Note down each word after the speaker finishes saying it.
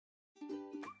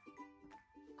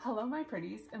Hello my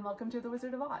pretties and welcome to the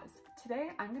Wizard of Oz. Today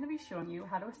I'm going to be showing you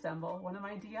how to assemble one of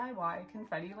my DIY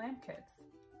confetti lamp kits.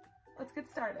 Let's get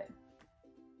started.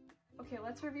 Okay,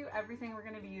 let's review everything we're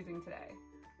going to be using today.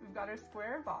 We've got our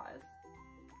square vase,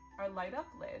 our light up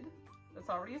lid that's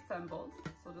already assembled,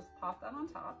 so just pop that on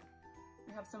top.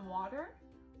 We have some water,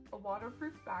 a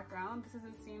waterproof background. This is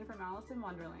a scene from Alice in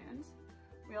Wonderland.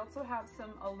 We also have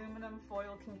some aluminum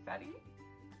foil confetti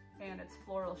and its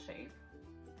floral shape.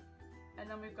 And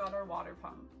then we've got our water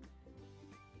pump.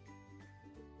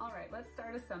 All right, let's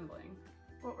start assembling.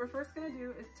 What we're first gonna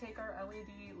do is take our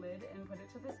LED lid and put it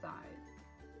to the side.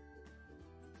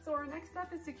 So our next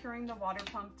step is securing the water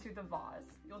pump to the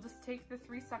vase. You'll just take the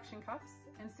 3 suction cups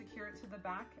and secure it to the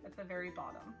back at the very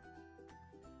bottom.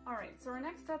 All right, so our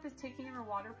next step is taking our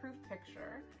waterproof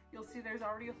picture. You'll see there's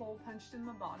already a hole punched in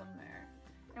the bottom there.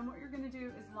 And what you're gonna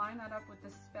do is line that up with the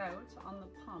spout on the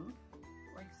pump,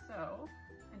 like so,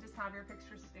 and just have your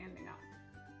picture standing up.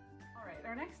 All right,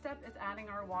 our next step is adding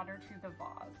our water to the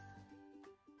vase.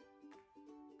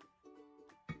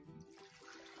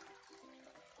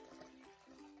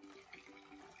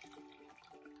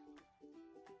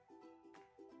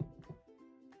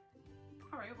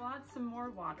 All right, we'll add some more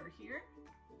water here.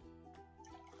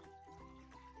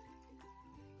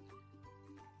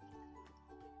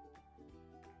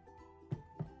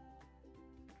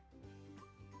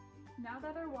 Now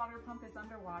that our water pump is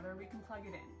underwater, we can plug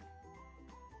it in.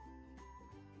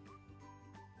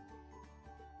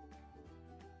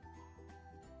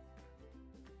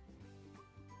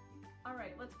 All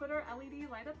right, let's put our LED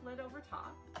light up lid over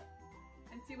top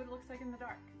and see what it looks like in the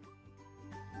dark.